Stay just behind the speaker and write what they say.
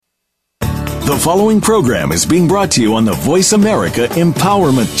The following program is being brought to you on the Voice America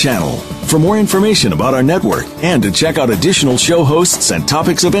Empowerment Channel. For more information about our network and to check out additional show hosts and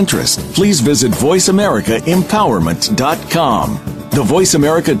topics of interest, please visit voiceamericaempowerment.com. The Voice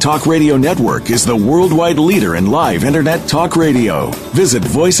America Talk Radio Network is the worldwide leader in live Internet talk radio. Visit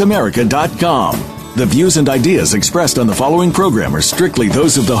voiceamerica.com. The views and ideas expressed on the following program are strictly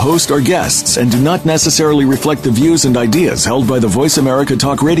those of the host or guests and do not necessarily reflect the views and ideas held by the Voice America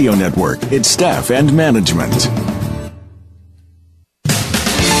Talk Radio Network, its staff, and management.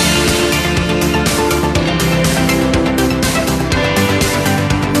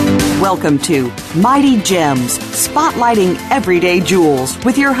 Welcome to Mighty Gems, spotlighting everyday jewels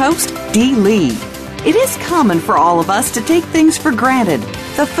with your host, Dee Lee. It is common for all of us to take things for granted,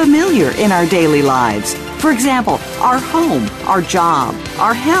 the familiar in our daily lives. For example, our home, our job,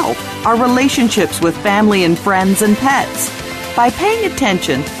 our health, our relationships with family and friends and pets. By paying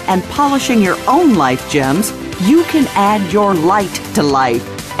attention and polishing your own life gems, you can add your light to life,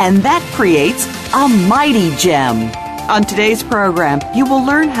 and that creates a mighty gem. On today's program, you will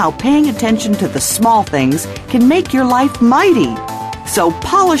learn how paying attention to the small things can make your life mighty. So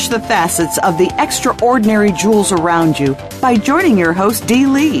polish the facets of the extraordinary jewels around you by joining your host, Dee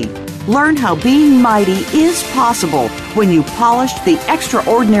Lee. Learn how being mighty is possible when you polish the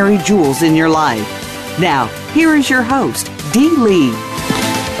extraordinary jewels in your life. Now, here is your host, Dee Lee.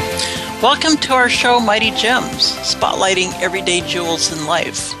 Welcome to our show, Mighty Gems, spotlighting everyday jewels in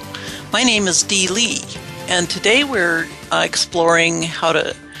life. My name is Dee Lee, and today we're exploring how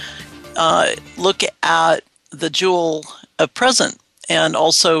to look at the jewel of present, and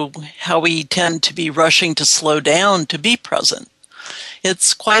also how we tend to be rushing to slow down to be present.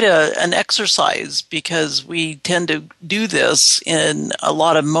 It's quite an exercise because we tend to do this in a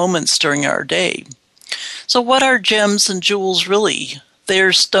lot of moments during our day. So what are gems and jewels really?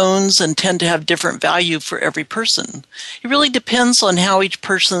 They're stones and tend to have different value for every person. It really depends on how each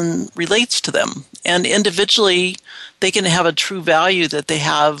person relates to them. And individually, they can have a true value that they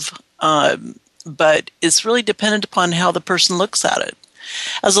have, but it's really dependent upon how the person looks at it.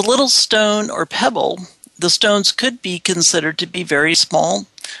 As a little stone or pebble, the stones could be considered to be very small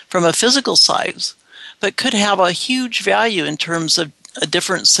from a physical size, but could have a huge value in terms of a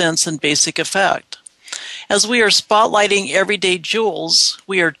different sense and basic effect. As we are spotlighting everyday jewels,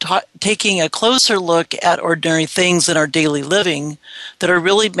 we are taking a closer look at ordinary things in our daily living that are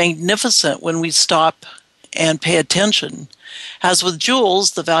really magnificent when we stop and pay attention. As with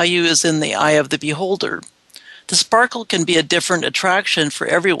jewels, the value is in the eye of the beholder. The sparkle can be a different attraction for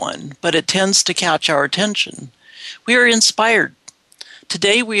everyone, but it tends to catch our attention. We are inspired.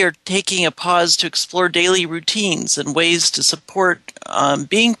 Today we are taking a pause to explore daily routines and ways to support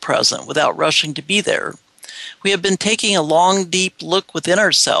being present without rushing to be there. We have been taking a long, deep look within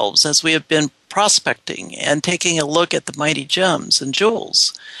ourselves as we have been prospecting and taking a look at the mighty gems and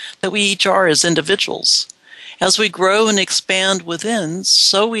jewels that we each are as individuals. As we grow and expand within,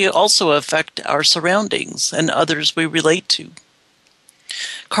 so we also affect our surroundings and others we relate to.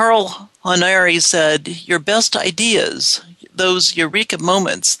 Carl Honore said, "Your best ideas, those eureka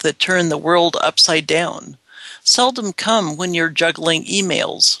moments that turn the world upside down, seldom come when you're juggling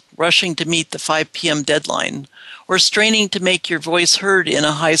emails, rushing to meet the 5 p.m. deadline, or straining to make your voice heard in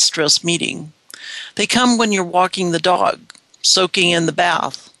a high-stress meeting. They come when you're walking the dog, soaking in the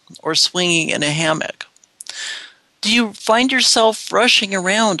bath, or swinging in a hammock. Do you find yourself rushing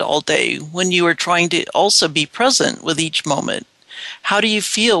around all day when you are trying to also be present with each moment? How do you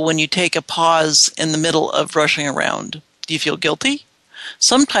feel when you take a pause in the middle of rushing around? Do you feel guilty?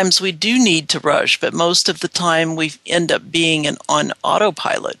 Sometimes we do need to rush, but most of the time we end up being on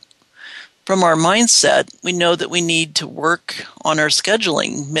autopilot. From our mindset, we know that we need to work on our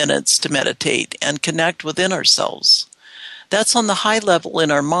scheduling minutes to meditate and connect within ourselves. That's on the high level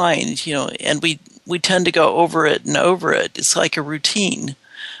in our mind, and we tend to go over it and over it. It's like a routine.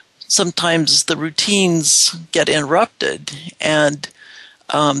 Sometimes the routines get interrupted, and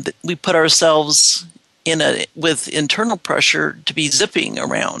we put ourselves with internal pressure to be zipping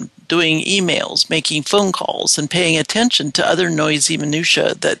around, doing emails, making phone calls, and paying attention to other noisy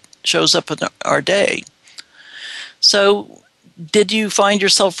minutia that shows up in our day. So, did you find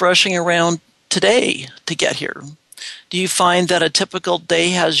yourself rushing around today to get here? Do you find that a typical day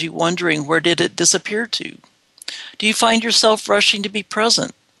has you wondering where did it disappear to? Do you find yourself rushing to be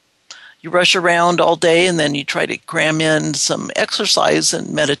present? You rush around all day and then you try to cram in some exercise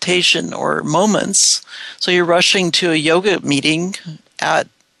and meditation or moments. So you're rushing to a yoga meeting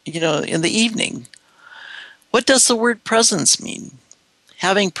in the evening. What does the word presence mean?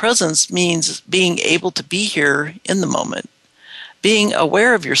 Having presence means being able to be here in the moment, being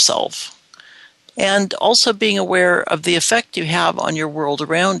aware of yourself. and also being aware of the effect you have on your world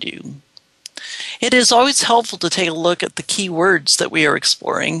around you. It is always helpful to take a look at the key words that we are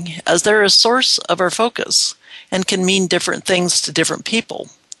exploring, as they're a source of our focus and can mean different things to different people.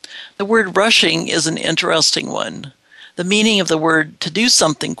 The word rushing is an interesting one. The meaning of the word to do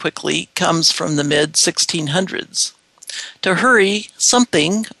something quickly comes from the mid-1600s. To hurry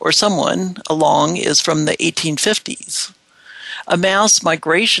something or someone along is from the 1850s. A mass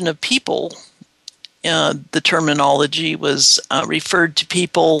migration of people, the terminology was referred to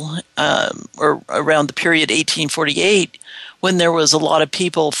people or around the period 1848, when there was a lot of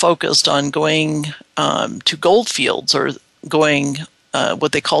people focused on going to gold fields or going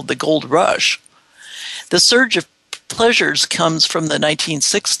what they called the gold rush. The surge of pleasures comes from the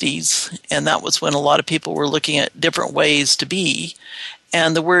 1960s, and that was when a lot of people were looking at different ways to be.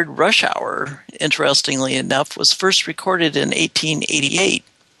 And the word rush hour, interestingly enough, was first recorded in 1888.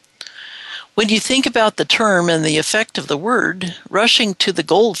 When you think about the term and the effect of the word, rushing to the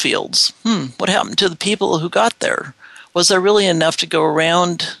gold fields, what happened to the people who got there? Was there really enough to go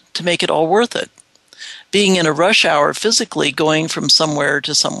around to make it all worth it? Being in a rush hour physically going from somewhere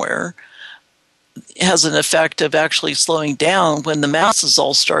to somewhere has an effect of actually slowing down when the masses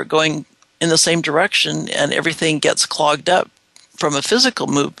all start going in the same direction and everything gets clogged up from a physical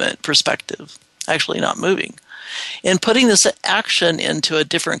movement perspective, actually not moving. In putting this action into a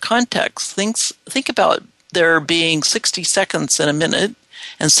different context, think about there being 60 seconds in a minute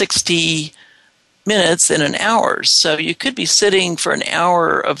and 60 minutes in an hour. So you could be sitting for an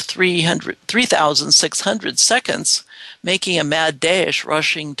hour of 3,600 seconds making a mad dash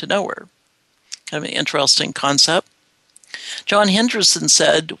rushing to nowhere. Kind of an interesting concept. John Henderson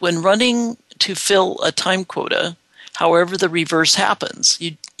said, when running to fill a time quota, however the reverse happens,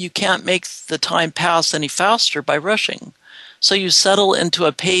 you can't make the time pass any faster by rushing. So you settle into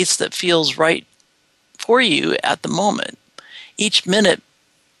a pace that feels right for you at the moment. Each minute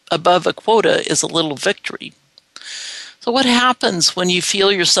above a quota is a little victory. So what happens when you feel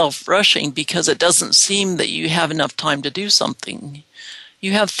yourself rushing because it doesn't seem that you have enough time to do something?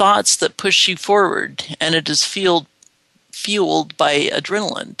 You have thoughts that push you forward, and it is fueled by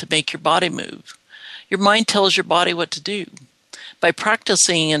adrenaline to make your body move. Your mind tells your body what to do. By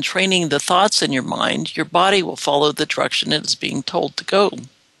practicing and training the thoughts in your mind, your body will follow the direction it is being told to go.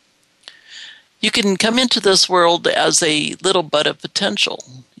 You can come into this world as a little bud of potential.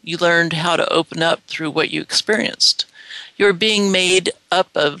 You learned how to open up through what you experienced. You're being made up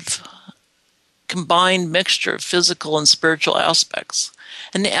of combined mixture of physical and spiritual aspects.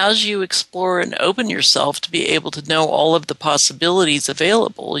 And as you explore and open yourself to be able to know all of the possibilities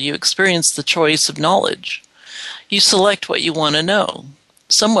available, you experience the choice of knowledge. You select what you want to know,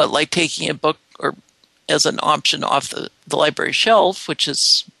 somewhat like taking a book or as an option off the library shelf, which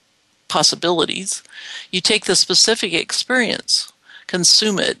is possibilities. You take the specific experience,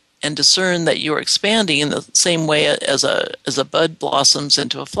 consume it, and discern that you are expanding in the same way as a bud blossoms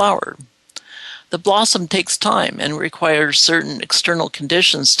into a flower. The blossom takes time and requires certain external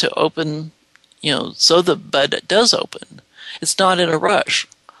conditions to open, so the bud does open. It's not in a rush.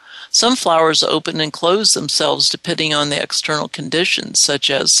 Some flowers open and close themselves depending on the external conditions, such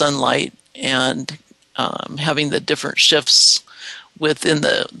as sunlight and having the different shifts within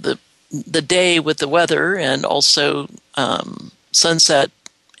the day with the weather, and also sunset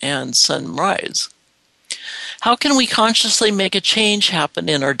and sunrise. How can we consciously make a change happen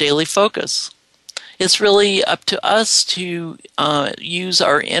in our daily focus? It's really up to us to use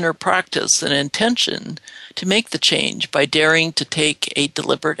our inner practice and intention to make the change by daring to take a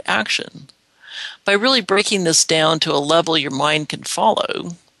deliberate action. By really breaking this down to a level your mind can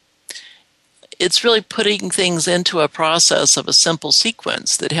follow, it's really putting things into a process of a simple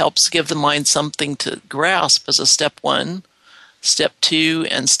sequence that helps give the mind something to grasp as a step 1, step 2,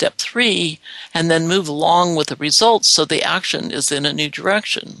 and step 3, and then move along with the results so the action is in a new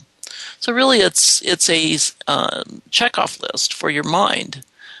direction. So really it's a checkoff list for your mind: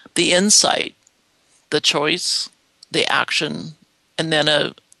 the insight, the choice, the action, and then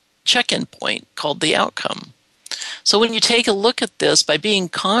a check-in point called the outcome. So when you take a look at this, by being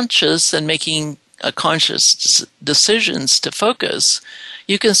conscious and making conscious decisions to focus,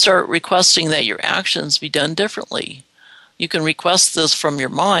 you can start requesting that your actions be done differently. You can request this from your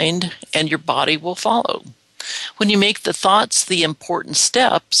mind, and your body will follow. When you make the thoughts the important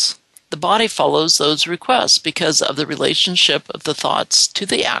steps, the body follows those requests because of the relationship of the thoughts to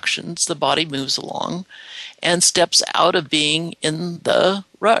the actions. The body moves along and steps out of being in the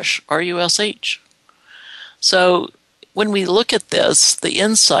rush, R-U-S-H. So when we look at this, the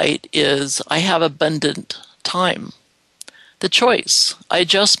insight is, I have abundant time. The choice: I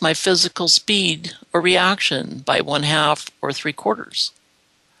adjust my physical speed or reaction by 1/2 or 3/4.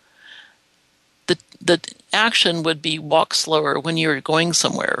 The action would be walk slower when you're going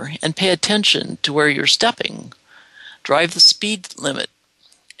somewhere and pay attention to where you're stepping. Drive the speed limit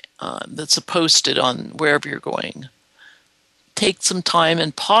that's posted on wherever you're going. Take some time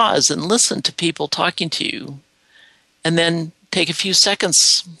and pause and listen to people talking to you, and then take a few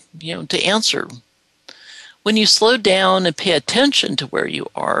seconds, to answer. When you slow down and pay attention to where you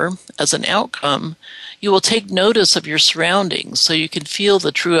are, as an outcome, you will take notice of your surroundings so you can feel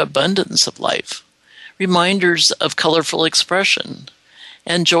the true abundance of life, reminders of colorful expression,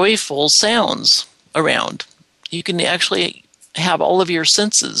 and joyful sounds around. You can actually have all of your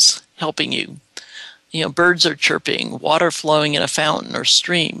senses helping you. Birds are chirping, water flowing in a fountain or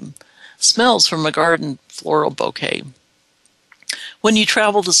stream, smells from a garden floral bouquet. When you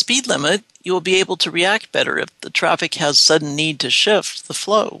travel the speed limit, you will be able to react better if the traffic has sudden need to shift the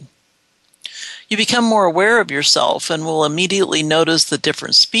flow. You become more aware of yourself and will immediately notice the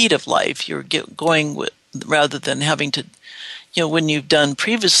different speed of life you're going with, rather than having to, when you've done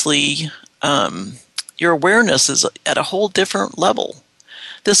previously, your awareness is at a whole different level.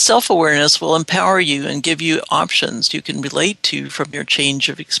 This self-awareness will empower you and give you options you can relate to from your change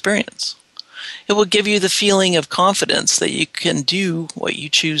of experience. It will give you the feeling of confidence that you can do what you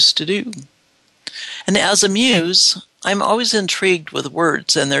choose to do. And as a muse, I'm always intrigued with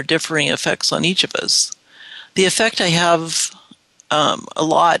words and their differing effects on each of us. The effect I have a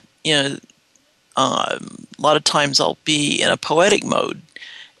lot of times I'll be in a poetic mode,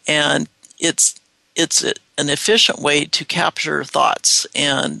 and it's an efficient way to capture thoughts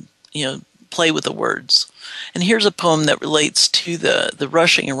and play with the words. And here's a poem that relates to the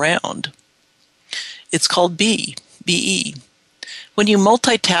rushing around. It's called B-E. When you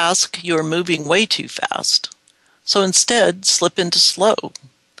multitask, you are moving way too fast. So instead, slip into slow.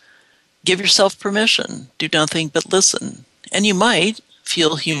 Give yourself permission. Do nothing but listen. And you might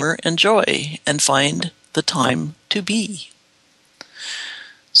feel humor and joy and find the time to be.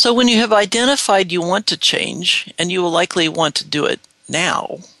 So when you have identified you want to change, and you will likely want to do it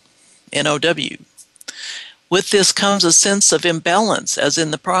now, N-O-W, with this comes a sense of imbalance as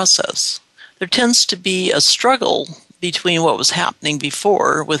in the process. There tends to be a struggle between what was happening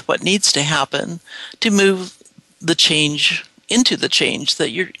before with what needs to happen to move the change into the change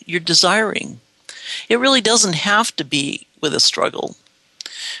that you're desiring. It really doesn't have to be with a struggle.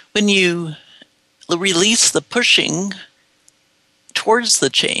 When you release the pushing towards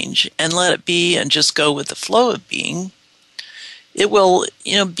the change and let it be and just go with the flow of being, it will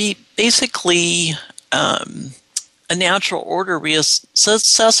be basically a natural order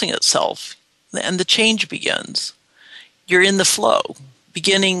reassessing itself, and the change begins. You're in the flow.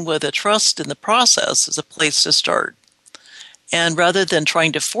 Beginning with a trust in the process is a place to start. And rather than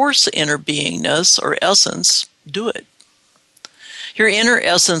trying to force inner beingness or essence, do it. Your inner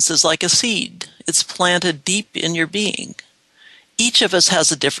essence is like a seed. It's planted deep in your being. Each of us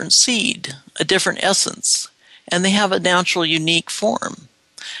has a different seed, a different essence, and they have a natural, unique form.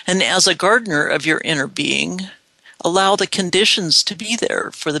 And as a gardener of your inner being, allow the conditions to be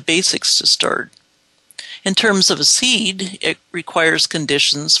there for the basics to start. In terms of a seed, it requires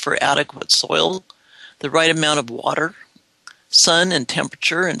conditions for adequate soil, the right amount of water, sun and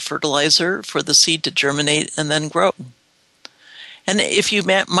temperature and fertilizer for the seed to germinate and then grow. And if you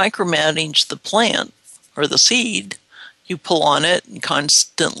micromanage the plant or the seed, you pull on it and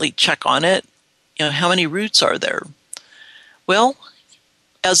constantly check on it, how many roots are there? Well,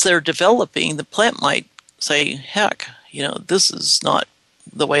 as they're developing, the plant might say, heck, this is not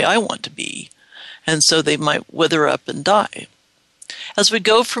the way I want to be. And so they might wither up and die. As we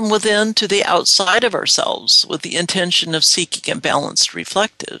go from within to the outside of ourselves with the intention of seeking a balanced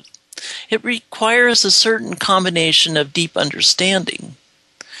reflective, it requires a certain combination of deep understanding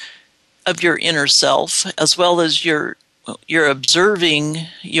of your inner self, as well as your observing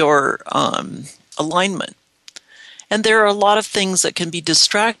your alignment. And there are a lot of things that can be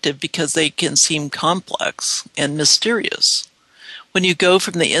distractive because they can seem complex and mysterious. When you go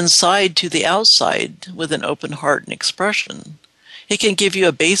from the inside to the outside with an open heart and expression, it can give you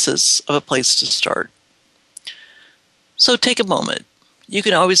a basis of a place to start. So take a moment. You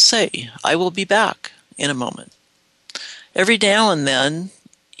can always say, I will be back in a moment. Every now and then,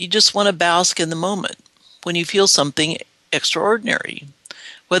 you just want to bask in the moment when you feel something extraordinary.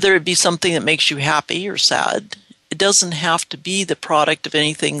 Whether it be something that makes you happy or sad, it doesn't have to be the product of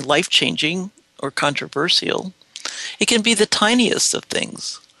anything life-changing or controversial. It can be the tiniest of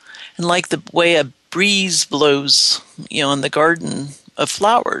things. And like the way a breeze blows, in the garden of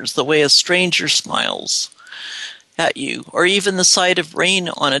flowers, the way a stranger smiles, at you, or even the sight of rain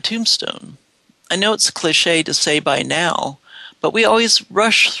on a tombstone. I know it's a cliche to say by now, but we always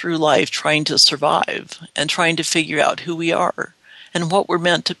rush through life trying to survive and trying to figure out who we are and what we're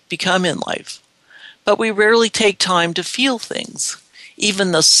meant to become in life. But we rarely take time to feel things,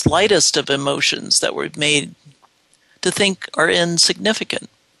 even the slightest of emotions that we've made to think are insignificant.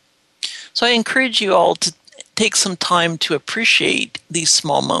 So I encourage you all to take some time to appreciate these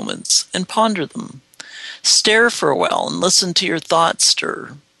small moments and ponder them. Stare for a while and listen to your thoughts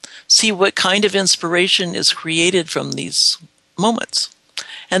stir. See what kind of inspiration is created from these moments,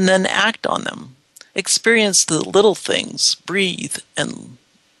 and then act on them. Experience the little things, breathe, and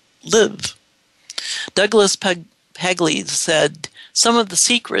live. Douglas Paglia said, "Some of the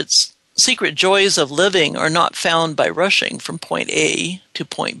secret joys of living are not found by rushing from point A to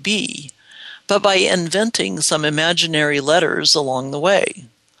point B, but by inventing some imaginary letters along the way."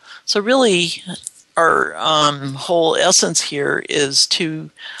 So really, our whole essence here is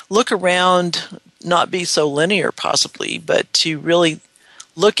to look around, not be so linear possibly, but to really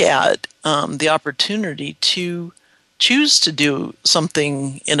look at the opportunity to choose to do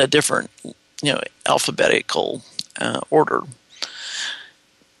something in a different, alphabetical order.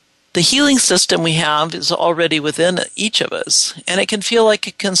 The healing system we have is already within each of us, and it can feel like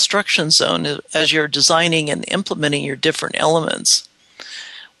a construction zone as you're designing and implementing your different elements.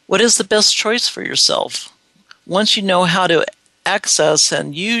 What is the best choice for yourself? Once you know how to access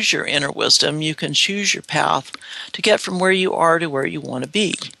and use your inner wisdom, you can choose your path to get from where you are to where you want to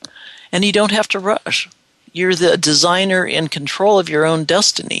be. And you don't have to rush. You're the designer in control of your own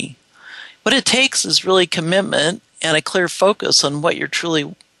destiny. What it takes is really commitment and a clear focus on what you're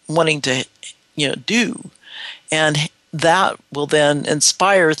truly wanting to do. And that will then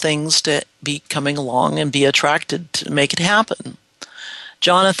inspire things to be coming along and be attracted to make it happen.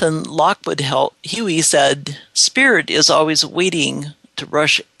 Jonathan Lockwood Huey said, "Spirit is always waiting to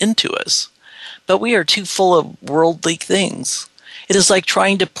rush into us, but we are too full of worldly things. It is like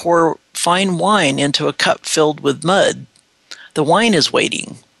trying to pour fine wine into a cup filled with mud. The wine is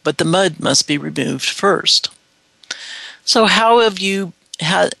waiting, but the mud must be removed first." So how have you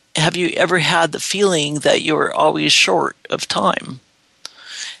ever had the feeling that you're always short of time?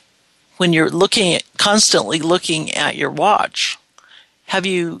 When you're constantly looking at your watch, have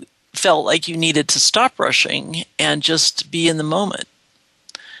you felt like you needed to stop rushing and just be in the moment?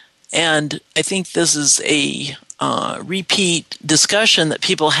 And I think this is a repeat discussion that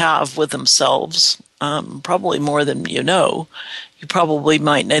people have with themselves, probably more than you know. You probably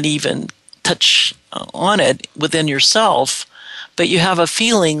might not even touch on it within yourself, but you have a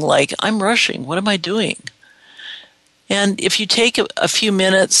feeling like, I'm rushing, what am I doing? And if you take a few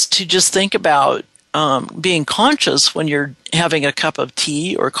minutes to just think about being conscious when you're having a cup of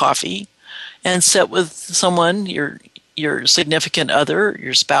tea or coffee, and sit with someone, your significant other,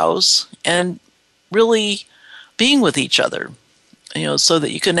 your spouse, and really being with each other, so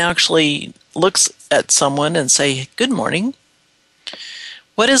that you can actually look at someone and say, "Good morning."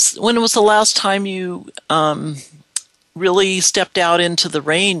 When was the last time you really stepped out into the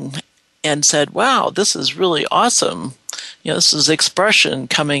rain and said, "Wow, this is really awesome. This is expression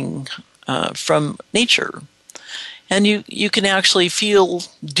coming from nature." And you can actually feel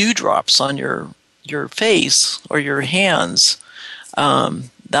dewdrops on your face or your hands.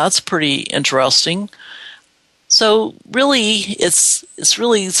 That's pretty interesting. So really, it's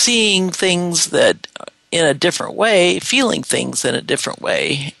really seeing things that in a different way, feeling things in a different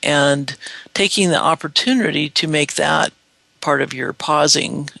way, and taking the opportunity to make that part of your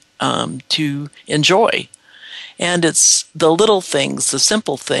pausing to enjoy. And it's the little things, the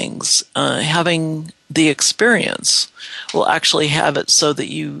simple things, having the experience will actually have it so that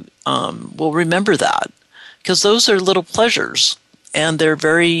you will remember that. Because those are little pleasures, and they're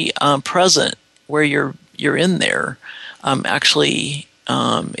very present where you're in there actually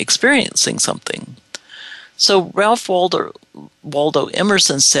experiencing something. So Ralph Waldo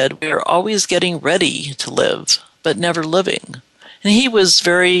Emerson said, "We are always getting ready to live, but never living." And he was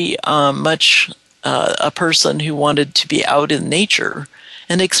very much a person who wanted to be out in nature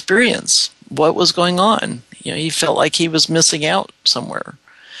and experience what was going on. He felt like he was missing out somewhere.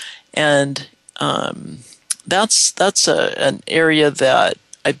 And that's an area that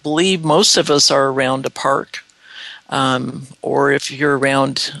I believe most of us are around a park, or if you're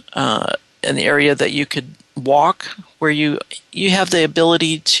around an area that you could walk, where you have the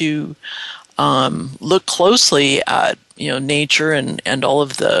ability to look closely at nature and all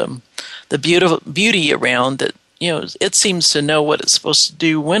of the beauty around that. It seems to know what it's supposed to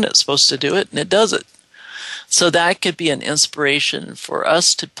do when it's supposed to do it, and it does it. So that could be an inspiration for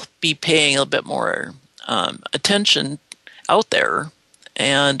us to be paying a bit more attention out there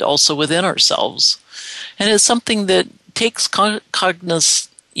and also within ourselves. And it's something that takes cognizance,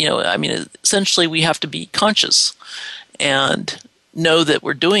 essentially we have to be conscious and know that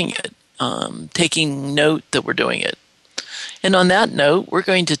we're doing it, taking note that we're doing it. And on that note, we're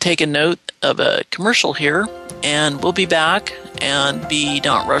going to take a note of a commercial here, and we'll be back and be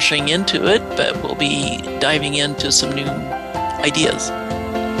not rushing into it, but we'll be diving into some new ideas.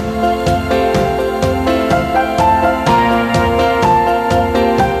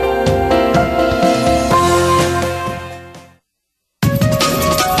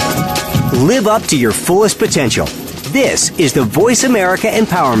 Live up to your fullest potential. This is the Voice America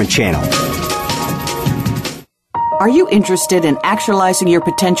Empowerment Channel. Are you interested in actualizing your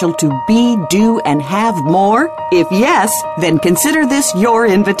potential to be, do, and have more? If yes, then consider this your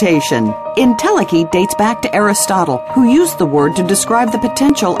invitation. Entelechy dates back to Aristotle, who used the word to describe the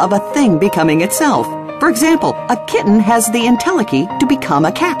potential of a thing becoming itself. For example, a kitten has the entelechy to become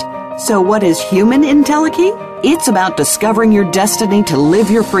a cat. So what is human entelechy? It's about discovering your destiny to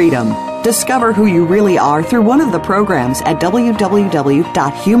live your freedom. Discover who you really are through one of the programs at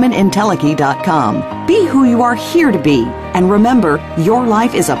www.humanentelechy.com. Be who you are here to be. And remember, your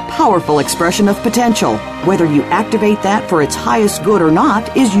life is a powerful expression of potential. Whether you activate that for its highest good or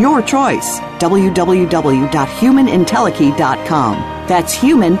not is your choice. www.humanentelechy.com. That's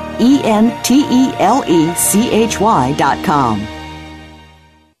human, ENTELECHY.com.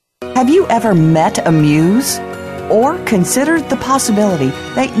 Have you ever met a muse? Or considered the possibility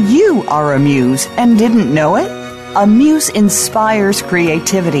that you are a muse and didn't know it? A muse inspires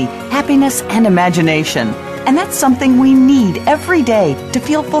creativity, happiness, and imagination. And that's something we need every day to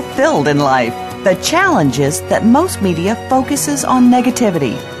feel fulfilled in life. The challenge is that most media focuses on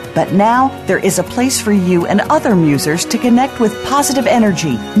negativity. But now there is a place for you and other musers to connect with positive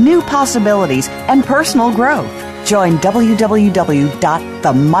energy, new possibilities, and personal growth. Join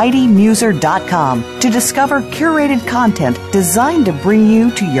www.themightymuser.com to discover curated content designed to bring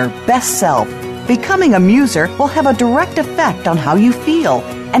you to your best self. Becoming a muser will have a direct effect on how you feel.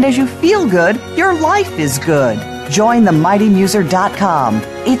 And as you feel good, your life is good. Join themightymuser.com.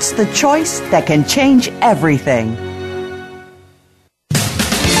 It's the choice that can change everything.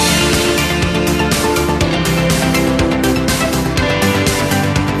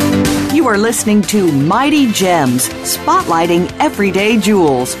 You are listening to Mighty Gems, spotlighting everyday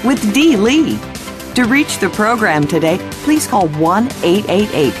jewels with Dee Lee. To reach the program today, please call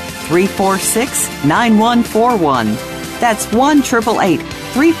 1-888-346-9141. That's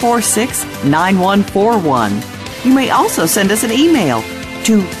 1-888-346-9141. You may also send us an email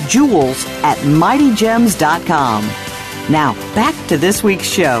to jewels@mightygems.com. Now, back to this week's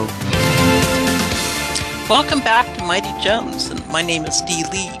show. Welcome back to Mighty Gems, and my name is Dee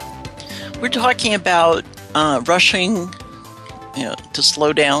Lee. We're talking about rushing, to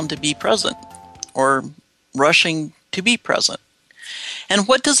slow down to be present, or rushing to be present. And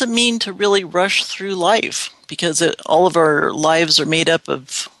what does it mean to really rush through life? Because all of our lives are made up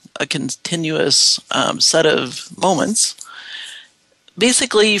of a continuous set of moments.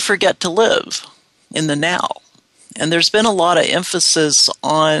 Basically, you forget to live in the now. And there's been a lot of emphasis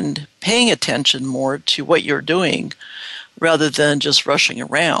on paying attention more to what you're doing rather than just rushing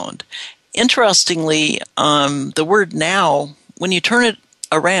around. Interestingly, the word now, when you turn it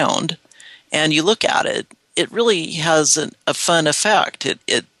around and you look at it, it really has a fun effect.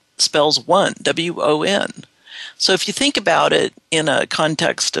 It spells won, W-O-N. So if you think about it in a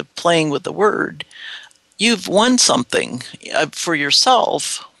context of playing with the word, you've won something for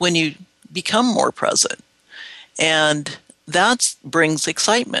yourself when you become more present. And that brings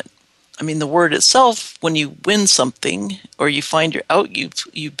excitement. I mean, the word itself, when you win something or you find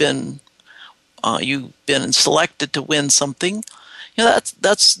you've been selected to win something,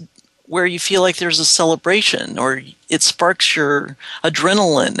 that's where you feel like there's a celebration, or it sparks your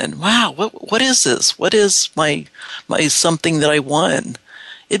adrenaline. And wow, what is this? What is my something that I won?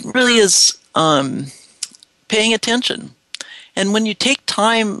 It really is paying attention. And when you take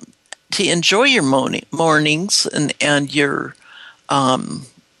time to enjoy your mornings and your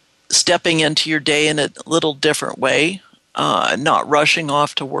stepping into your day in a little different way, not rushing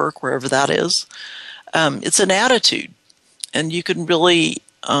off to work, wherever that is. It's an attitude, and you can really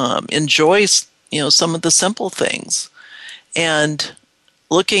enjoy, some of the simple things. And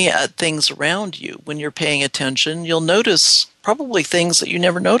looking at things around you, when you're paying attention, you'll notice probably things that you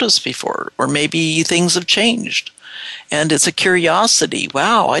never noticed before, or maybe things have changed. And it's a curiosity.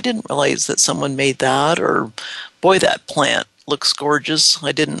 Wow, I didn't realize that someone made that, or boy, that plant looks gorgeous.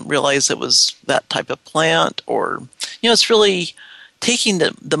 I didn't realize it was that type of plant, or, it's really taking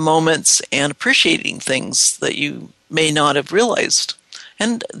the moments and appreciating things that you may not have realized.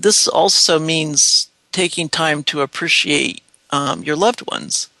 And this also means taking time to appreciate your loved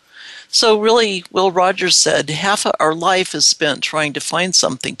ones. So really, Will Rogers said, half of our life is spent trying to find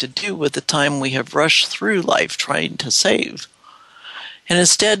something to do with the time we have rushed through life trying to save. And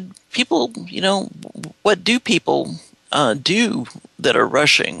instead, people, what do people do that are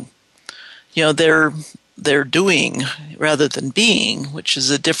rushing? They're doing rather than being, which is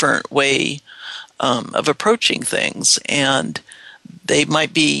a different way of approaching things. And they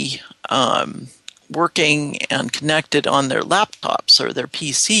might be working and connected on their laptops or their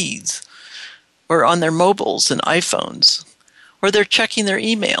PCs or on their mobiles and iPhones, or they're checking their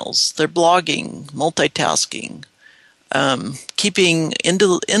emails, they're blogging, multitasking, keeping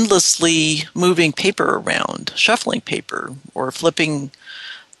endlessly moving paper around, shuffling paper, or flipping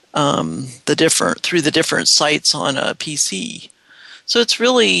through the different sites on a PC. So it's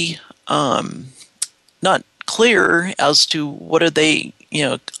really not clear as to what are they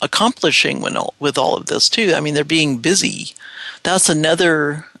accomplishing with all of this too. I mean, they're being busy. That's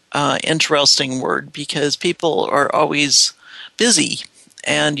another interesting word, because people are always busy.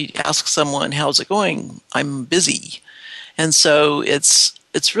 And you ask someone, how's it going? I'm busy. And so it's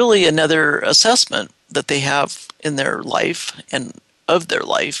really another assessment that they have in their life and of their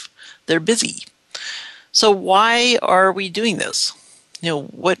life. They're busy. So why are we doing this?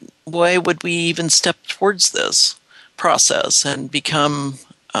 Why would we even step towards this process and become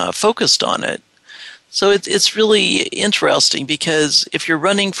focused on it? So it's really interesting, because if you're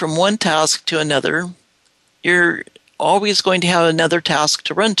running from one task to another, you're always going to have another task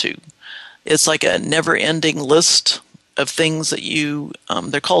to run to. It's like a never-ending list of things that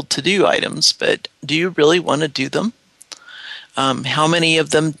they're called to-do items, but do you really want to do them? How many of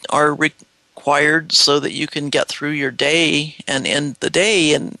them are required so that you can get through your day and end the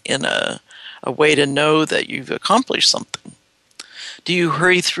day in a way to know that you've accomplished something? Do you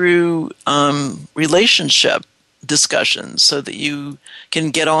hurry through relationship discussions so that you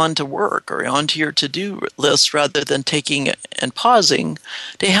can get on to work or onto your to-do list, rather than taking and pausing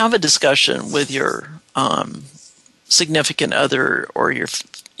to have a discussion with your significant other or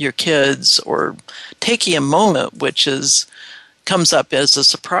your kids, or taking a moment which comes up as a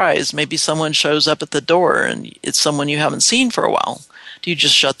surprise? Maybe someone shows up at the door and it's someone you haven't seen for a while. Do you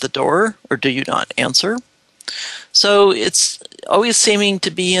just shut the door, or do you not answer? So it's always seeming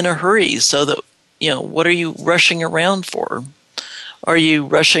to be in a hurry, so that, what are you rushing around for? Are you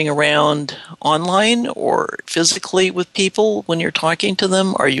rushing around online or physically with people when you're talking to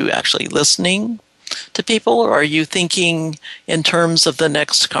them? Are you actually listening to people, or are you thinking in terms of the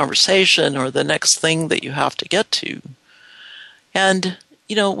next conversation or the next thing that you have to get to? And,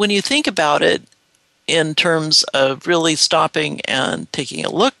 when you think about it in terms of really stopping and taking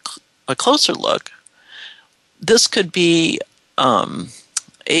a closer look, this could be an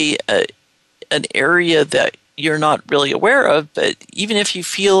area that you're not really aware of, but even if you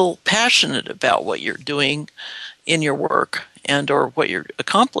feel passionate about what you're doing in your work and or what you're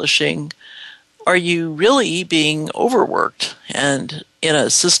accomplishing, are you really being overworked and in a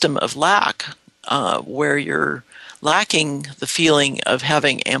system of lack where you're lacking the feeling of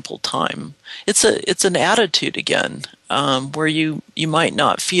having ample time? It's an attitude again, where you might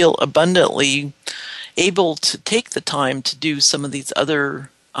not feel abundantly able to take the time to do some of these other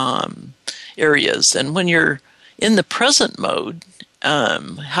areas. And when you're in the present mode,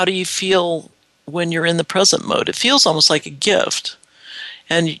 how do you feel when you're in the present mode? It feels almost like a gift,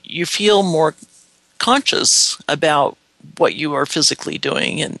 and you feel more conscious about what you are physically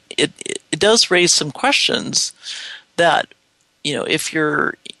doing. And it does raise some questions that, if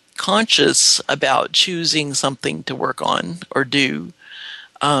you're conscious about choosing something to work on or do,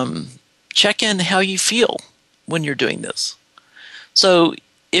 check in how you feel when you're doing this. So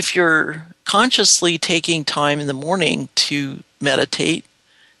if you're consciously taking time in the morning to meditate,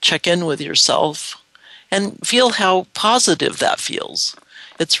 check in with yourself and feel how positive that feels.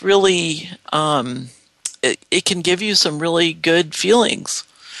 It's really, it can give you some really good feelings.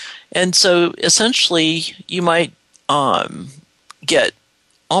 And so essentially you might get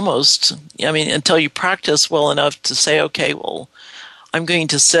almost, until you practice well enough to say, okay, well, I'm going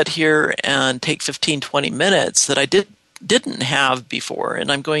to sit here and take 15, 20 minutes that I didn't have before, and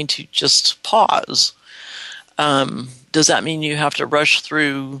I'm going to just pause. Does that mean you have to rush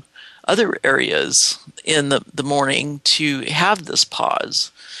through other areas in the morning to have this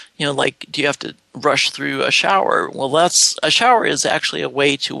pause? Like, do you have to rush through a shower? Well, a shower is actually a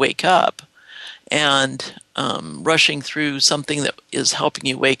way to wake up, and rushing through something that is helping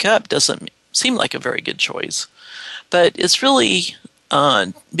you wake up doesn't seem like a very good choice. But it's really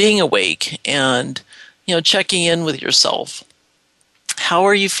being awake and, checking in with yourself. How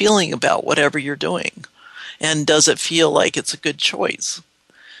are you feeling about whatever you're doing? And does it feel like it's a good choice?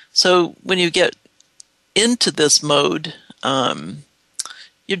 So when you get into this mode,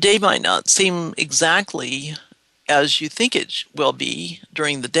 your day might not seem exactly as you think it will be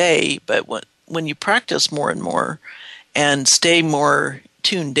during the day, but when you practice more and more and stay more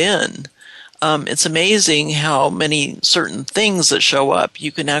tuned in, it's amazing how many certain things that show up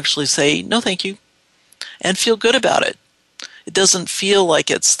you can actually say, no, thank you, and feel good about it. It doesn't feel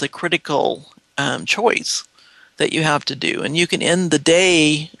like it's the critical choice that you have to do. And you can end the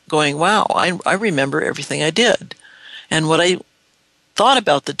day going, wow, I remember everything I did. And what I thought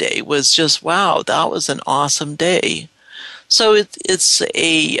about the day was just, wow, that was an awesome day. So it's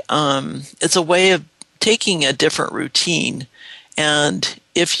a way of taking a different routine. And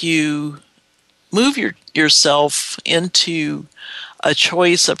if you move yourself into a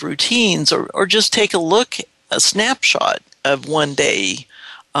choice of routines, or just take a snapshot of one day.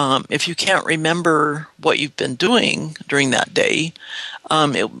 If you can't remember what you've been doing during that day,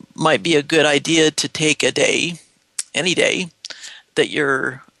 it might be a good idea to take a day, any day, that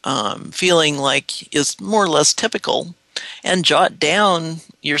you're feeling like is more or less typical, and jot down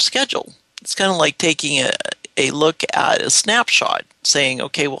your schedule. It's kind of like taking a look at a snapshot, saying,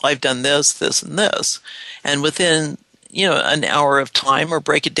 okay, well, I've done this, this, and this. And within an hour of time, or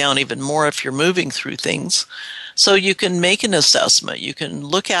break it down even more if you're moving through things. So you can make an assessment. You can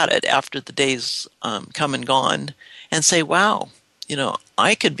look at it after the day's come and gone and say, wow,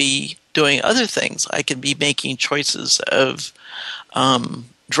 I could be doing other things. I could be making choices of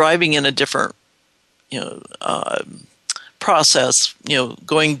driving in a different, process,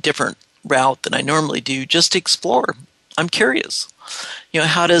 going different route than I normally do, just to explore. I'm curious.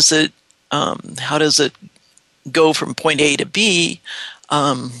 How does it go from point A to B,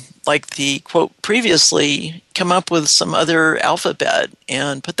 like the quote previously, come up with some other alphabet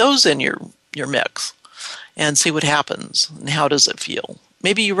and put those in your mix and see what happens and how does it feel.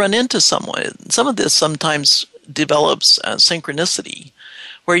 Maybe you run into someone. Some of this sometimes develops synchronicity,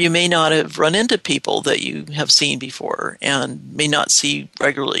 where you may not have run into people that you have seen before and may not see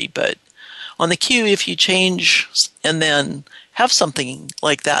regularly. But on the cue, if you change and then have something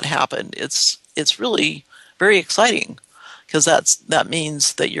like that happen, it's really very exciting, because that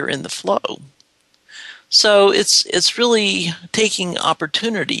means that you're in the flow. So it's really taking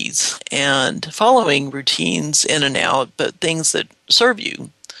opportunities and following routines in and out, but things that serve you.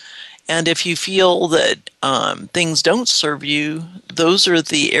 And if you feel that things don't serve you, those are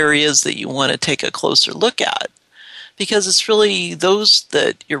the areas that you want to take a closer look at, because it's really those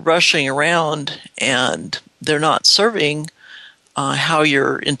that you're rushing around and they're not serving how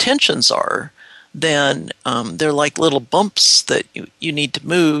your intentions are. Then they're like little bumps that you need to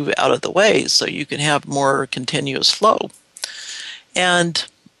move out of the way so you can have more continuous flow. And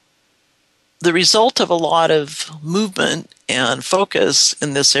the result of a lot of movement and focus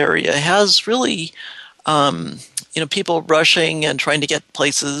in this area has really, people rushing and trying to get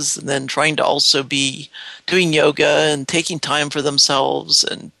places, and then trying to also be doing yoga and taking time for themselves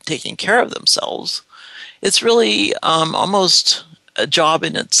and taking care of themselves. It's really almost a job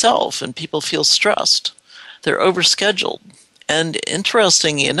in itself, and people feel stressed. They're overscheduled. And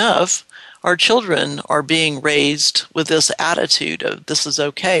interestingly enough, our children are being raised with this attitude of, this is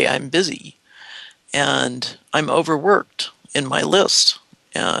okay, I'm busy, and I'm overworked in my list,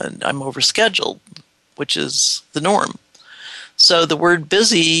 and I'm overscheduled, which is the norm. So the word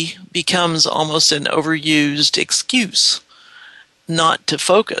busy becomes almost an overused excuse not to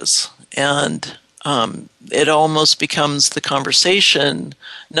focus. And it almost becomes the conversation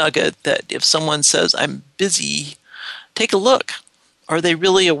nugget that if someone says, I'm busy, take a look. Are they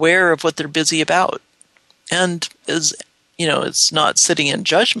really aware of what they're busy about? And it's not sitting in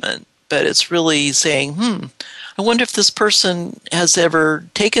judgment, but it's really saying, I wonder if this person has ever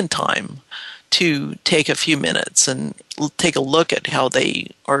taken time to take a few minutes and take a look at how they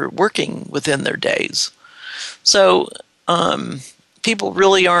are working within their days. So, people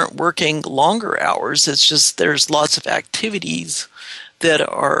really aren't working longer hours. It's just there's lots of activities that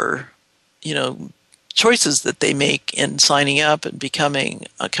are, choices that they make in signing up and becoming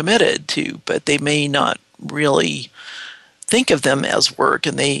committed to, but they may not really think of them as work,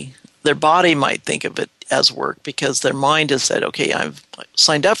 and their body might think of it as work because their mind has said, okay, I've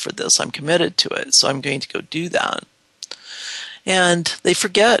signed up for this, I'm committed to it, so I'm going to go do that. And they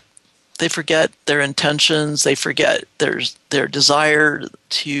forget. They forget their intentions. They forget their desire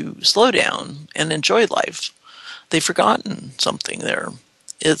to slow down and enjoy life. They've forgotten something there.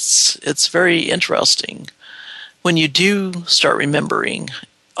 It's very interesting when you do start remembering,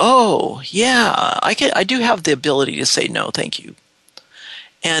 oh, yeah, I do have the ability to say no, thank you.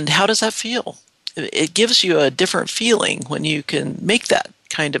 And how does that feel? It gives you a different feeling when you can make that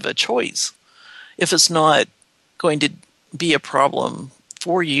kind of a choice. If it's not going to be a problem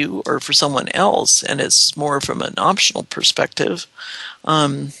for you or for someone else, and it's more from an optional perspective,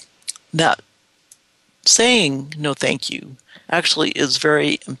 that saying no thank you actually is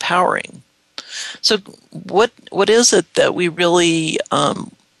very empowering. So what is it that we really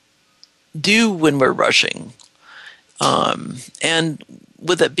do when we're rushing? And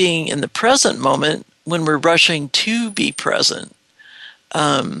with it being in the present moment, when we're rushing to be present,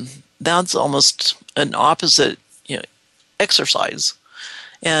 that's almost an opposite, exercise.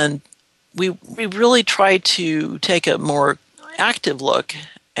 And we really try to take a more active look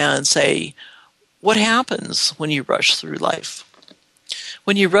and say, what happens when you rush through life?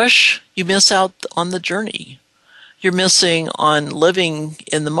 When you rush, you miss out on the journey. You're missing on living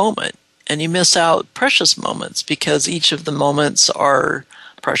in the moment, and you miss out precious moments because each of the moments are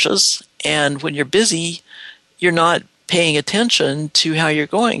precious. And when you're busy, you're not paying attention to how you're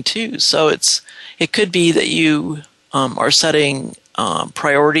going too. So it could be that you are setting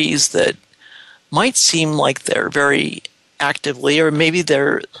priorities that might seem like they're very actively, or maybe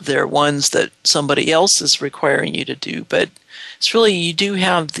they're ones that somebody else is requiring you to do, but it's really, you do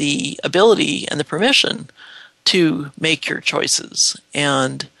have the ability and the permission to make your choices.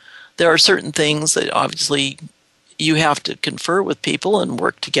 And there are certain things that obviously you have to confer with people and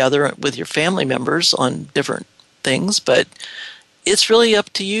work together with your family members on different things, but it's really up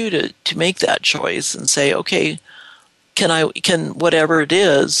to you to make that choice and say, okay, can whatever it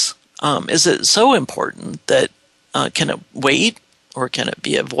is it so important that can it wait, or can it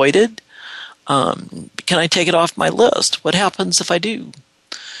be avoided? Can I take it off my list? What happens if I do?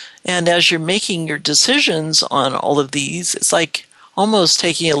 And as you're making your decisions on all of these, it's like almost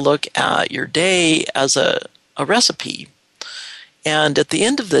taking a look at your day as a recipe. And at the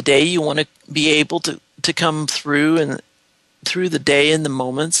end of the day, you want to be able to come through the day and the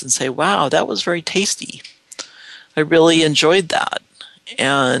moments and say, wow, that was very tasty. I really enjoyed that.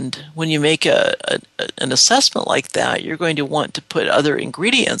 And when you make an assessment like that, you're going to want to put other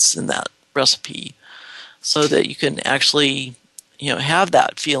ingredients in that recipe so that you can actually, have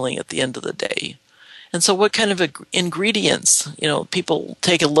that feeling at the end of the day. And so what kind of ingredients, people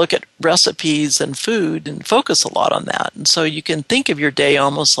take a look at recipes and food and focus a lot on that. And so you can think of your day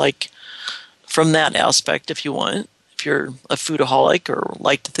almost like from that aspect if you want, if you're a foodaholic or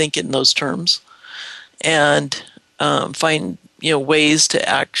like to think in those terms, and find ways to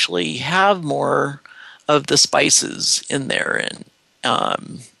actually have more of the spices in there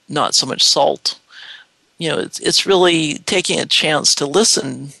and not so much salt. It's really taking a chance to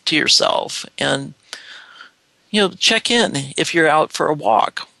listen to yourself and check in if you're out for a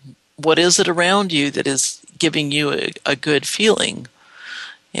walk. What is it around you that is giving you a good feeling?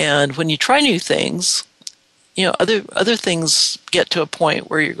 And when you try new things, other things get to a point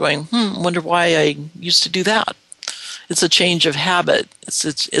where you're going, wonder why I used to do that. It's a change of habit.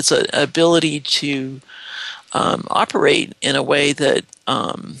 It's an ability to operate in a way that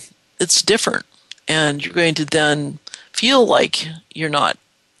it's different. And you're going to then feel like you're not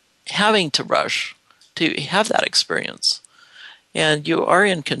having to rush to have that experience. And you are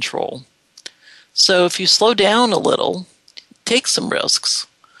in control. So if you slow down a little, take some risks,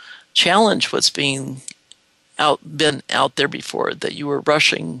 challenge what's been out there before that you were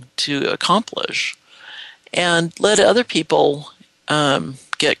rushing to accomplish, and let other people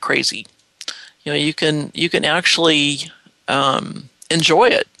get crazy. You can actually enjoy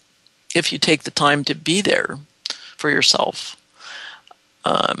it if you take the time to be there for yourself.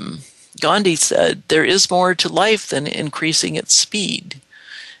 Gandhi said, there is more to life than increasing its speed.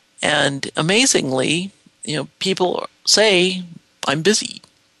 And amazingly, people say, I'm busy.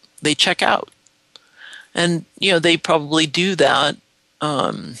 They check out. And, they probably do that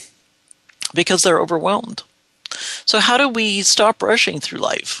because they're overwhelmed. So how do we stop rushing through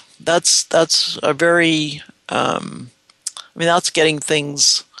life? That's a very, that's getting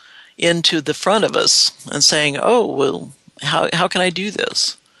things into the front of us and saying, oh, well, how can I do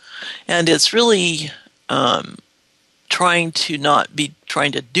this? And it's really trying to not be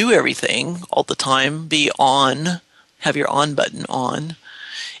trying to do everything all the time, have your on button on.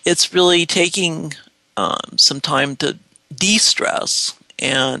 It's really taking some time to de-stress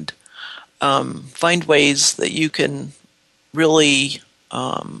and find ways that you can really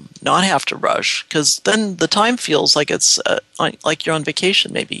not have to rush, because then the time feels like it's like you're on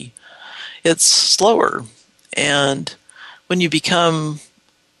vacation maybe. It's slower. And when you become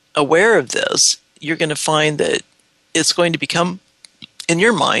aware of this, you're going to find that it's going to become, in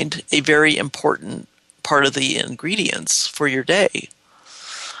your mind, a very important part of the ingredients for your day.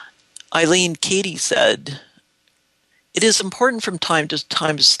 Eileen Cady said, "It is important from time to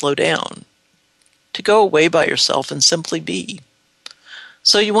time to slow down, to go away by yourself and simply be.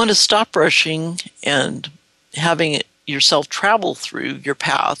 So you want to stop rushing and having yourself travel through your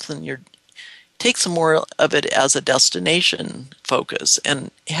path and take some more of it as a destination focus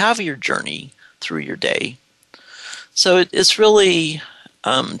and have your journey through your day." So it's really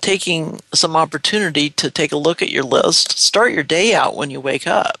taking some opportunity to take a look at your list. Start your day out when you wake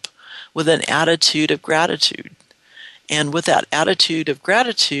up with an attitude of gratitude. And with that attitude of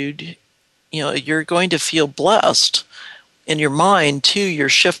gratitude, you're going to feel blessed in your mind too. You're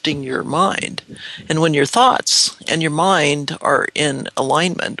shifting your mind. And when your thoughts and your mind are in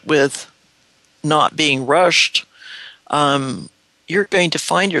alignment with not being rushed, you're going to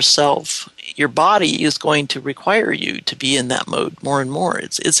find yourself, your body is going to require you to be in that mode more and more.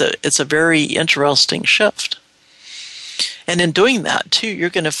 It's a very interesting shift. And in doing that too, you're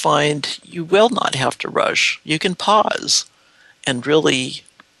going to find you will not have to rush. You can pause and really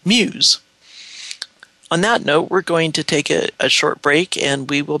muse. On that note, we're going to take a short break, and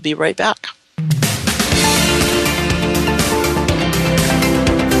we will be right back.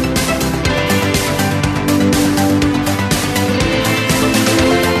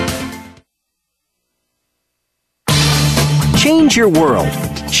 Change your world.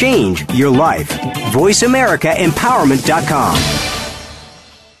 Change your life. VoiceAmericaEmpowerment.com.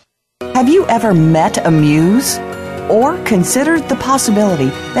 Have you ever met a muse? Or considered the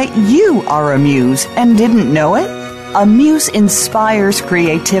possibility that you are a muse and didn't know it? A muse inspires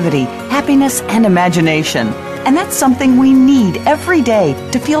creativity, happiness, and imagination. And that's something we need every day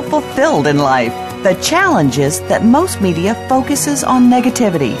to feel fulfilled in life. The challenge is that most media focuses on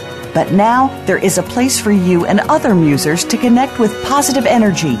negativity. But now there is a place for you and other musers to connect with positive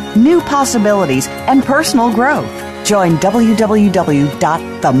energy, new possibilities, and personal growth. Join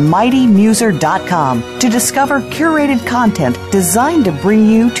www.themightymuser.com to discover curated content designed to bring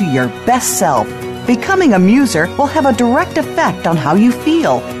you to your best self. Becoming a muser will have a direct effect on how you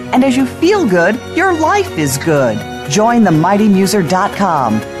feel. And as you feel good, your life is good. Join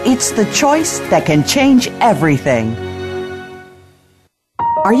themightymuser.com. It's the choice that can change everything.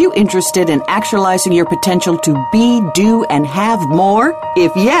 Are you interested in actualizing your potential to be, do, and have more?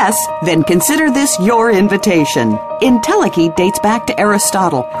 If yes, then consider this your invitation. Entelechy dates back to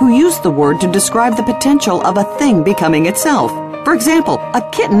Aristotle, who used the word to describe the potential of a thing becoming itself. For example, a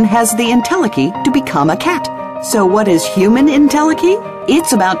kitten has the entelechy to become a cat. So what is human entelechy?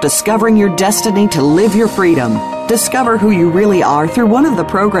 It's about discovering your destiny to live your freedom. Discover who you really are through one of the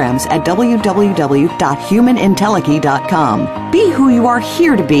programs at www.humanentelechy.com. Be who you are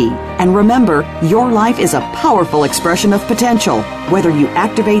here to be. And remember, your life is a powerful expression of potential. Whether you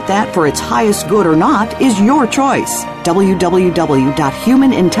activate that for its highest good or not is your choice.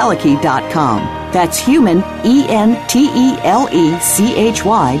 www.humanentelechy.com. That's human,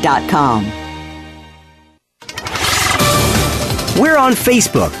 ENTELECHY.com. We're on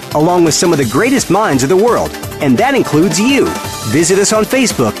Facebook, along with some of the greatest minds of the world, and that includes you. Visit us on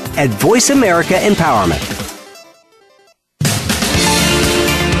Facebook at Voice America Empowerment.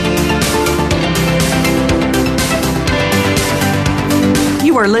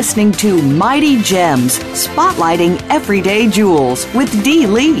 You are listening to Mighty Gems, spotlighting everyday jewels with Dee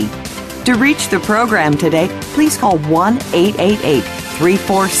Lee. To reach the program today, please call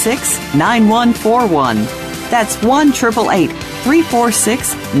 1-888-346-9141. That's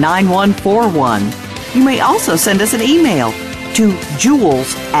 1-888-346-9141. You may also send us an email to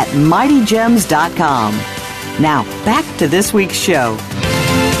jewels@mightygems.com. Now, back to this week's show.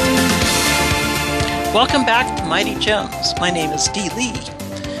 Welcome back to Mighty Gems. My name is Dee Lee,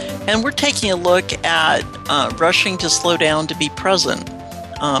 and we're taking a look at rushing to slow down to be present.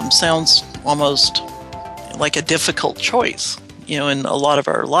 Sounds almost like a difficult choice, in a lot of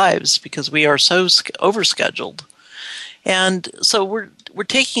our lives because we are so overscheduled. And so we're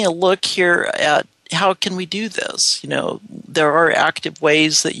taking a look here at how can we do this? There are active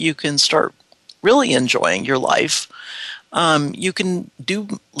ways that you can start really enjoying your life. You can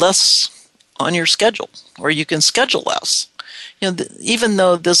do less on your schedule, or you can schedule less. Even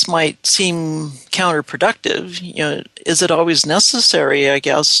though this might seem counterproductive, is it always necessary? I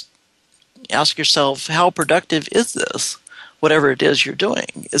guess ask yourself, how productive is this? Whatever it is you're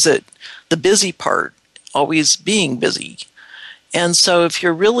doing, is it the busy part? Always being busy. And so if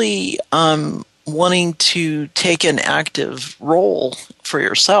you're really wanting to take an active role for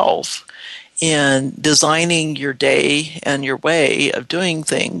yourself in designing your day and your way of doing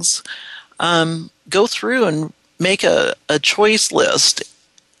things, go through and make a choice list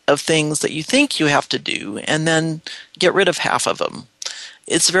of things that you think you have to do and then get rid of half of them.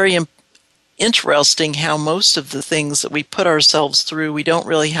 It's very interesting how most of the things that we put ourselves through, we don't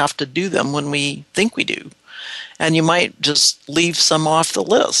really have to do them when we think we do. And you might just leave some off the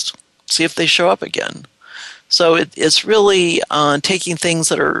list, see if they show up again. So it's really taking things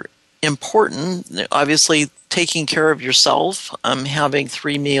that are important, obviously taking care of yourself, having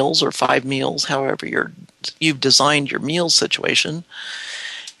 3 meals or 5 meals, however you've designed your meal situation,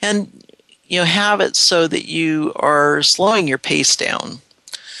 and have it so that you are slowing your pace down.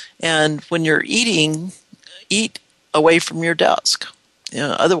 And when you're eating, eat away from your desk.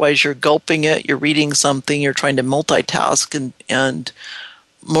 Otherwise, you're gulping it, you're reading something, you're trying to multitask, and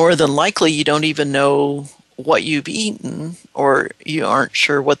more than likely, you don't even know what you've eaten, or you aren't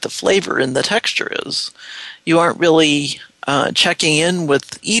sure what the flavor and the texture is. You aren't really checking in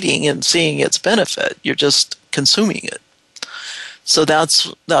with eating and seeing its benefit. You're just consuming it. So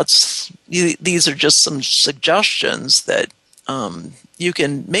these are just some suggestions that you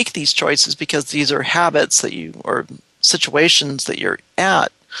can make these choices, because these are habits that or situations that you're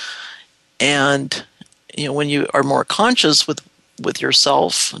at. And when you are more conscious with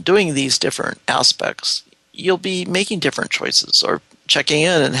yourself doing these different aspects, you'll be making different choices or checking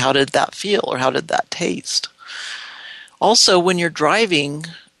in and how did that feel or how did that taste. Also, when you're driving,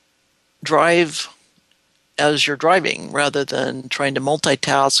 drive as you're driving rather than trying to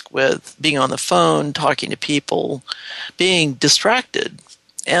multitask with being on the phone, talking to people, being distracted,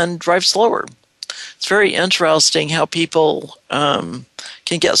 and drive slower. It's very interesting how people can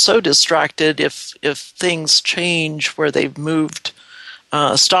get so distracted if things change where they've moved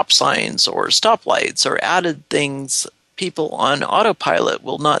stop signs or stoplights or added things. People on autopilot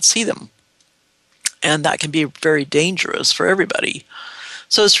will not see them. And that can be very dangerous for everybody.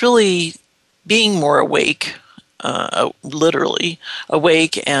 So it's really being more awake, literally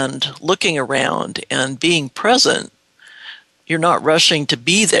awake, and looking around and being present. You're not rushing to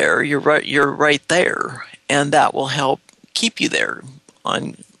be there. You're right there, and that will help keep you there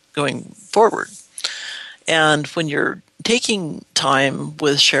on going forward. And when you're taking time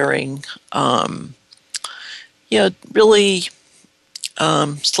with sharing, really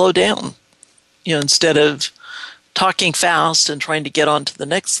slow down. Instead of talking fast and trying to get on to the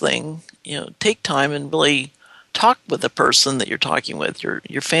next thing, take time and really talk with the person that you're talking with,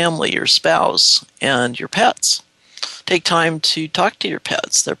 your family, your spouse, and your pets. Take time to talk to your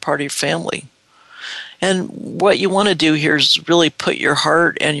pets. They're part of your family. And what you want to do here is really put your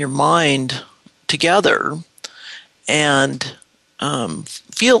heart and your mind together and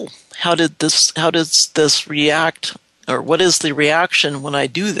feel how does this react, or what is the reaction when I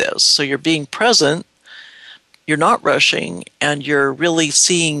do this? So you're being present, you're not rushing, and you're really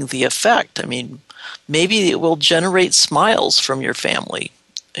seeing the effect. I mean, maybe it will generate smiles from your family.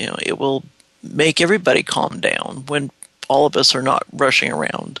 It will make everybody calm down when all of us are not rushing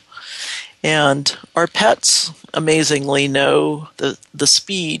around. And our pets amazingly know the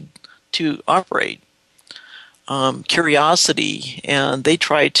speed to operate. Curiosity, and they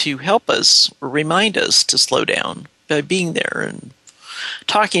try to help us or remind us to slow down by being there and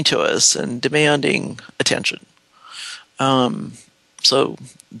talking to us and demanding attention. So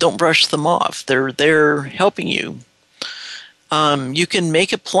don't brush them off. They're there helping you. You can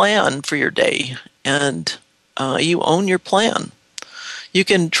make a plan for your day, and you own your plan. You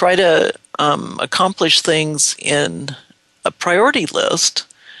can try to accomplish things in a priority list,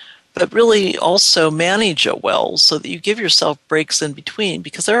 but really also manage it well so that you give yourself breaks in between,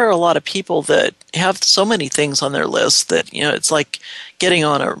 because there are a lot of people that have so many things on their list that, it's like getting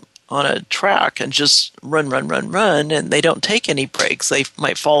on a track and just run, and they don't take any breaks. They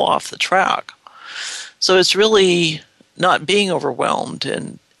might fall off the track. So it's really not being overwhelmed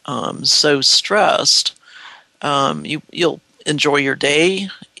and so stressed. You'll enjoy your day.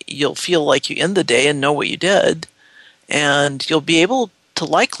 You'll feel like you end the day and know what you did, and you'll be able to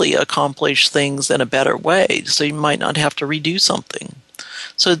likely accomplish things in a better way, so you might not have to redo something.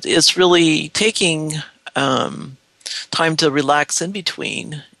 So it's really taking time to relax in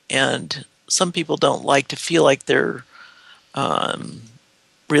between, and some people don't like to feel like they're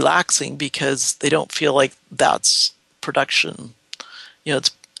relaxing because they don't feel like that's production.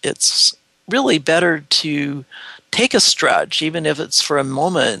 It's really better to take a stretch, even if it's for a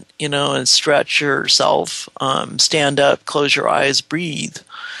moment, and stretch yourself, stand up, close your eyes, breathe,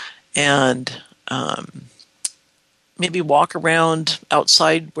 and maybe walk around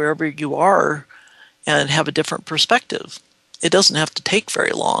outside wherever you are and have a different perspective. It doesn't have to take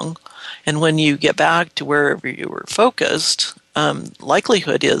very long. And when you get back to wherever you were focused,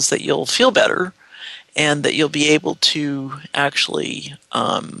 likelihood is that you'll feel better and that you'll be able to actually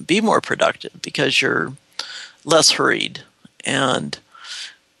be more productive because you're less hurried. And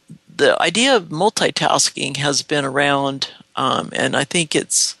the idea of multitasking has been around, and I think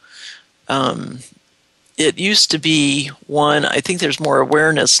it used to be one. I think there's more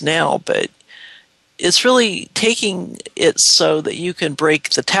awareness now, but it's really taking it so that you can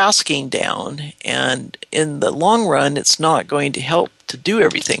break the tasking down, and in the long run, it's not going to help to do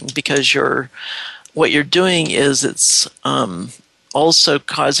everything because what you're doing is it's also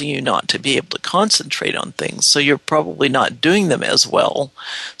causing you not to be able to concentrate on things. So you're probably not doing them as well.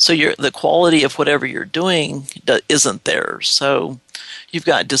 So the quality of whatever you're doing isn't there. So you've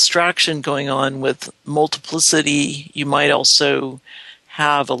got distraction going on with multiplicity. You might also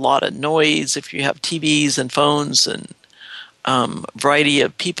have a lot of noise if you have TVs and phones and variety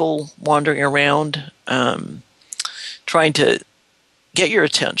of people wandering around trying to get your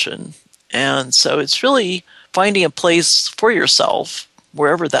attention. And so it's really finding a place for yourself,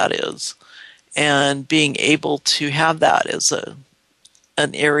 wherever that is, and being able to have that as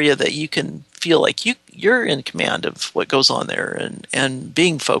an area that you can feel like you're in command of what goes on there, and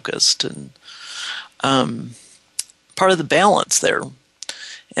being focused, and part of the balance there.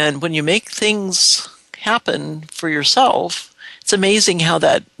 And when you make things happen for yourself, it's amazing how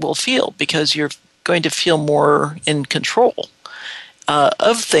that will feel, because you're going to feel more in control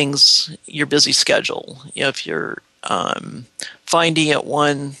of things, your busy schedule. If you're finding it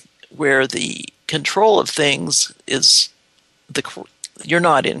one where the control of things is you're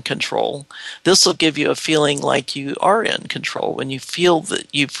not in control, this will give you a feeling like you are in control when you feel that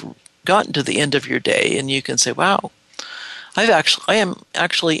you've gotten to the end of your day and you can say, wow, I am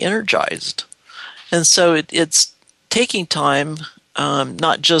actually energized. And so it's taking time,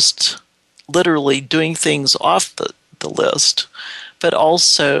 not just literally doing things off the list, but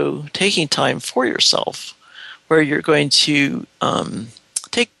also taking time for yourself, where you're going to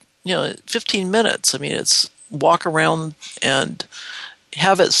take 15 minutes. I mean, it's walk around and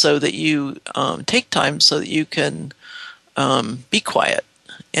have it so that you take time so that you can be quiet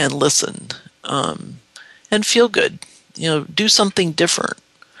and listen and feel good. Do something different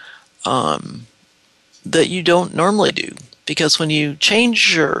that you don't normally do. Because when you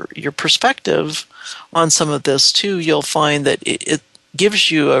change your perspective on some of this too, you'll find that it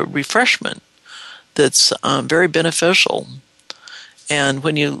gives you a refreshment that's very beneficial. And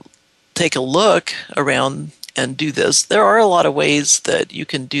when you take a look around and do this, there are a lot of ways that you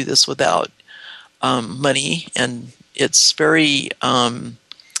can do this without money, and it's very,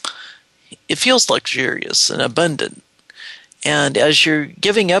 it feels luxurious and abundant. And as you're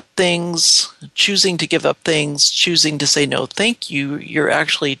giving up things, choosing to give up things, choosing to say no thank you, you're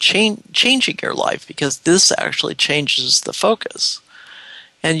actually changing your life, because this actually changes the focus.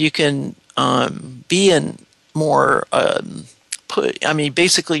 And you can be in more,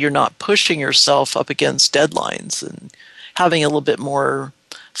 basically you're not pushing yourself up against deadlines, and having a little bit more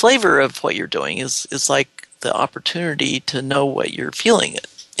flavor of what you're doing is like the opportunity to know what you're feeling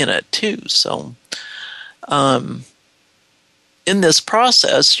in it too. So in this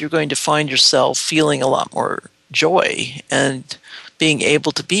process, you're going to find yourself feeling a lot more joy and being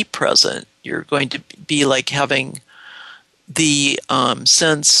able to be present. You're going to be like having the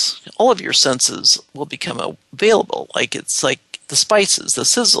sense, all of your senses will become available. Like it's like the spices, the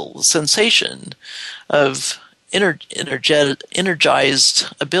sizzle, the sensation of energized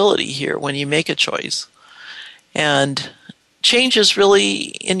ability here when you make a choice. And change is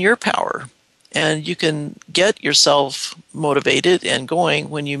really in your power. And you can get yourself motivated and going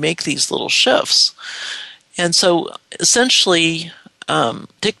when you make these little shifts. And so essentially,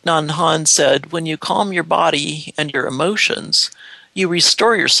 Thich Nhat Hanh said, when you calm your body and your emotions, you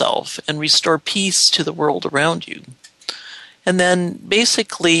restore yourself and restore peace to the world around you. And then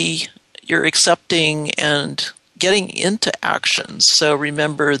basically, you're accepting and getting into actions. So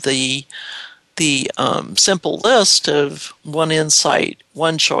remember the simple list of one insight,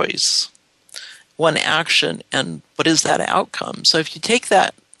 one choice, one action, and what is that outcome? So if you take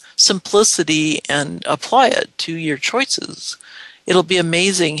that simplicity and apply it to your choices, it'll be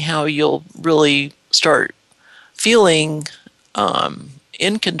amazing how you'll really start feeling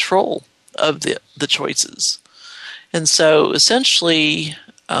in control of the choices. And so essentially,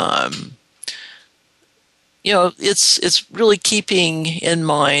 it's really keeping in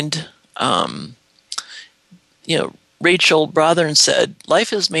mind, Rachel Brothern said,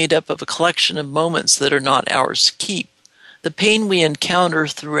 life is made up of a collection of moments that are not ours to keep. The pain we encounter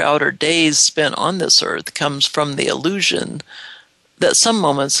throughout our days spent on this earth comes from the illusion that some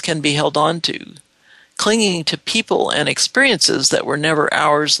moments can be held on to. Clinging to people and experiences that were never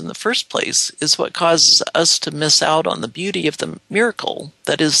ours in the first place is what causes us to miss out on the beauty of the miracle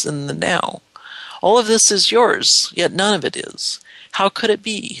that is in the now. All of this is yours, yet none of it is. How could it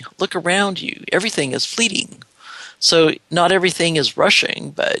be? Look around you. Everything is fleeting. So not everything is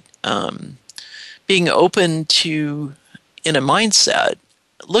rushing, but being open to, in a mindset,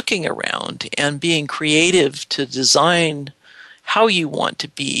 looking around and being creative to design how you want to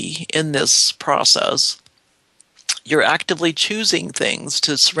be in this process. You're actively choosing things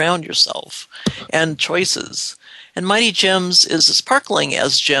to surround yourself and choices. And Mighty Gems is sparkling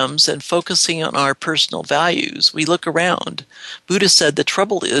as gems and focusing on our personal values. We look around. Buddha said the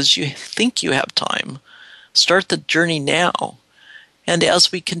trouble is you think you have time. Start the journey now. And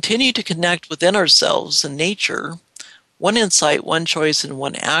as we continue to connect within ourselves and nature, one insight, one choice, and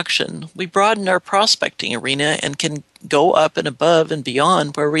one action, we broaden our prospecting arena and can go up and above and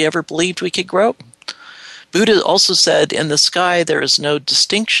beyond where we ever believed we could grow. Buddha also said, in the sky there is no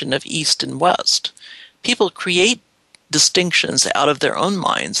distinction of east and west. People create distinctions out of their own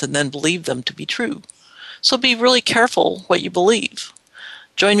minds and then believe them to be true. So be really careful what you believe.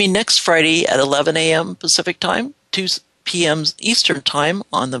 Join me next Friday at 11 a.m. Pacific Time, 2 p.m. Eastern Time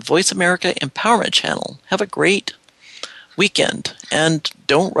on the Voice America Empowerment Channel. Have a great weekend and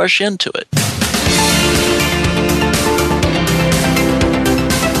don't rush into it.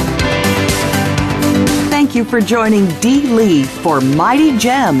 Thank you for joining Dee Lee for Mighty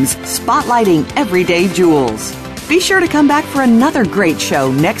Gems, spotlighting everyday jewels. Be sure to come back for another great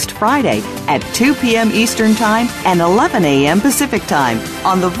show next Friday at 2 p.m. Eastern Time and 11 a.m. Pacific Time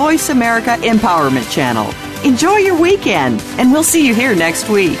on the Voice America Empowerment Channel. Enjoy your weekend, and we'll see you here next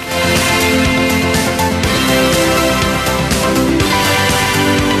week.